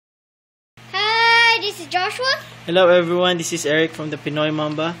this is Joshua. Hello everyone, this is Eric from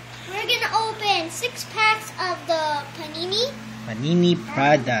ThePinoyMamba. We're gonna open 6 packs of the Panini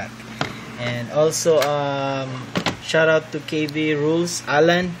product. And also shout out to KV Rules,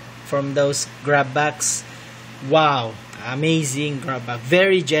 Alan, from those grab bags. Wow, amazing grab bag.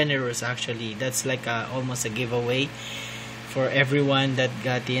 Very generous actually. That's like almost a giveaway for everyone that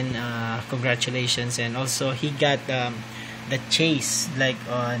got in. Congratulations. And also he got the chase, like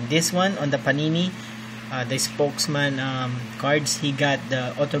on this one, on the Panini, the spokesman cards. He got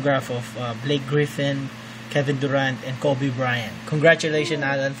the autograph of Blake Griffin, Kevin Durant, and Kobe Bryant. Congratulations,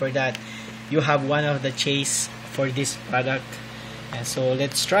 Alan, for that. You have one of the chase for this product. And so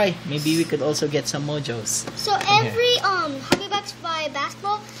let's try. Maybe we could also get some mojos. So every Hobby Bucks by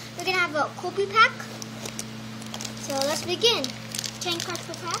Basketball, we're gonna have a Kobe pack. So let's begin. 10 cards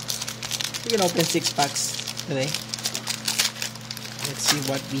per pack. We can open 6 packs today. Let's see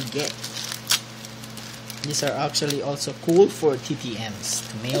what we get. These are actually also cool for TTMs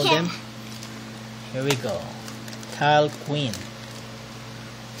to mail them. Here we go. Kyle Quinn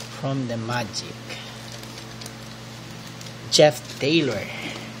from the Magic. Jeff Taylor.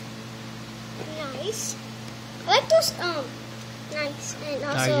 Nice. I like those nice, and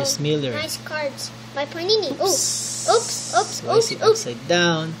also Darius Miller. nice cards by Panini. Oops. Why is it upside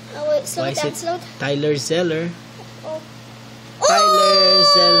down? Oh wait, slow it down, slow down. Tyler Zeller. Oh. Tyler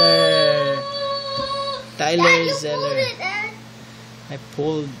Zeller. Tyler Dad, you Zeller. pulled it, Dad. I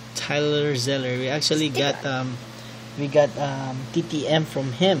pulled Tyler Zeller. We actually got TTM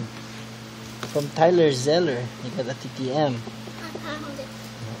from him. From Tyler Zeller. We got a TTM. Hold it.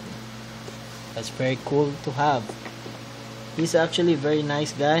 That's very cool to have. He's actually a very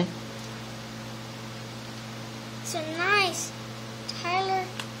nice guy. So nice. Tyler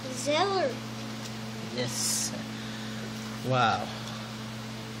Zeller. Yes. Wow.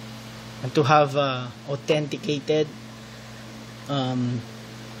 And to have authenticated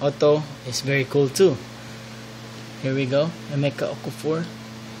auto is very cool too. Here we go. Emeka Okafor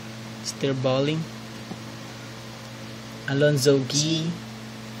still balling. Alonzo G.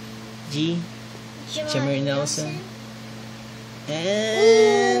 Jameer Nelson.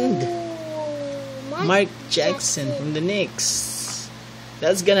 And Ooh, Mark Jackson from the Knicks.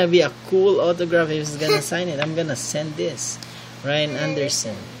 That's gonna be a cool autograph if he's gonna sign it. I'm gonna send this. Ryan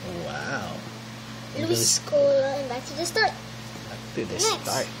Anderson. Wow. Luis Scola, and back to the start. Back to the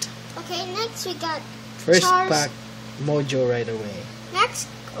start. Okay, next we got First pack mojo right away. Next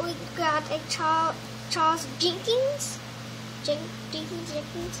we got a Charles Jenkins.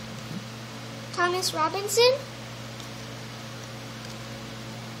 Jenkins. Thomas Robinson.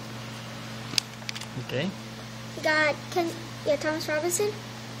 Okay. We got Thomas Robinson.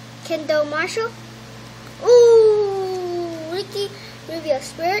 Kendall Marshall. Ooh, Ricky Rubio,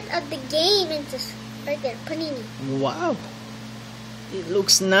 Spirit of the Game, into right there, Panini. Wow. It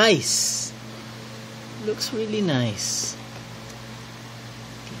looks nice. Looks really nice.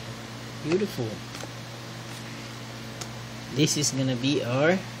 Beautiful. This is gonna be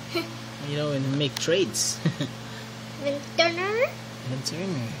our, when we make trades. Vin Turner.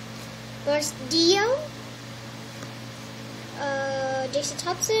 There's Dio. Jason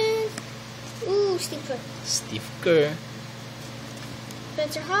Thompson. Ooh, Steve Kerr.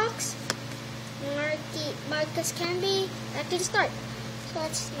 Spencer Hawks. Marcus Camby. Back to the start. So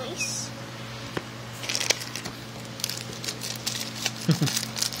that's nice.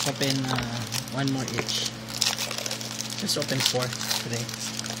 Open one more each. Just open 4 today.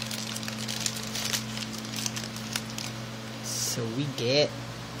 So we get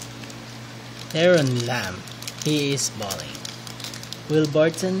Aaron Lamb. He is balling. Will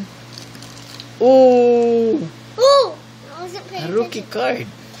Barton. Oh! Ooh! I wasn't paying A rookie attention. card.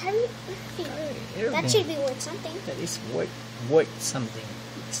 That should be worth something. That is worth something.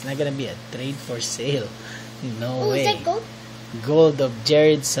 It's not gonna be a trade for sale. No way. Is that gold? Gold of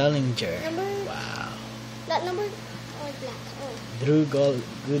Jared Sullinger. Number? Wow. That number? Or black? Oh. Drew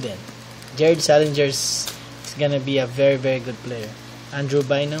Gooden. Jared Sullinger's is gonna be a very, very good player. Andrew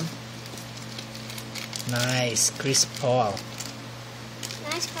Bynum. Nice. Chris Paul.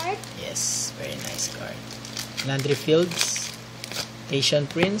 Nice card. Yes, very nice card. Landry Fields. Tayshaun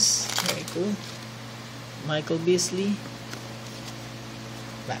Prince. Very cool. Michael Beasley.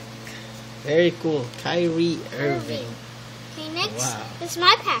 Back. Very cool. Kyrie Irving. Okay, next. Wow. This is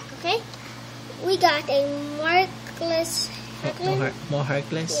my pack, okay? We got a Markless More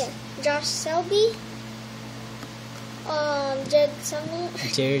Harkless. Yeah. Josh Selby.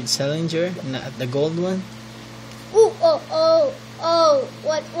 Jared Sullinger. Not the gold one. Ooh, oh.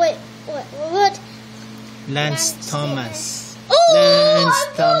 What? Lance Thomas. Oh,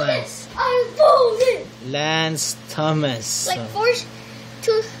 Lance Thomas. I pulled it. Lance Thomas. Like So, 4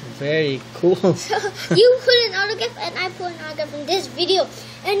 to. very cool. So you put an autograph and I put an autograph in this video,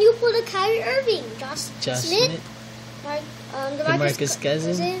 and you put a Kyrie Irving, Josh Smith, DeMarcus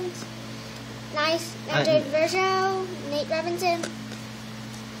Cousins, nice, Andre Vergel, Nate Robinson,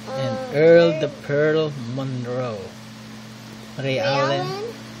 and Earl the Pearl Monroe, Ray Allen,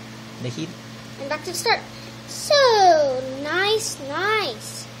 the Heat. and back to the start. So nice.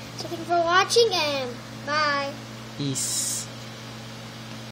 So thank you for watching and bye. Peace.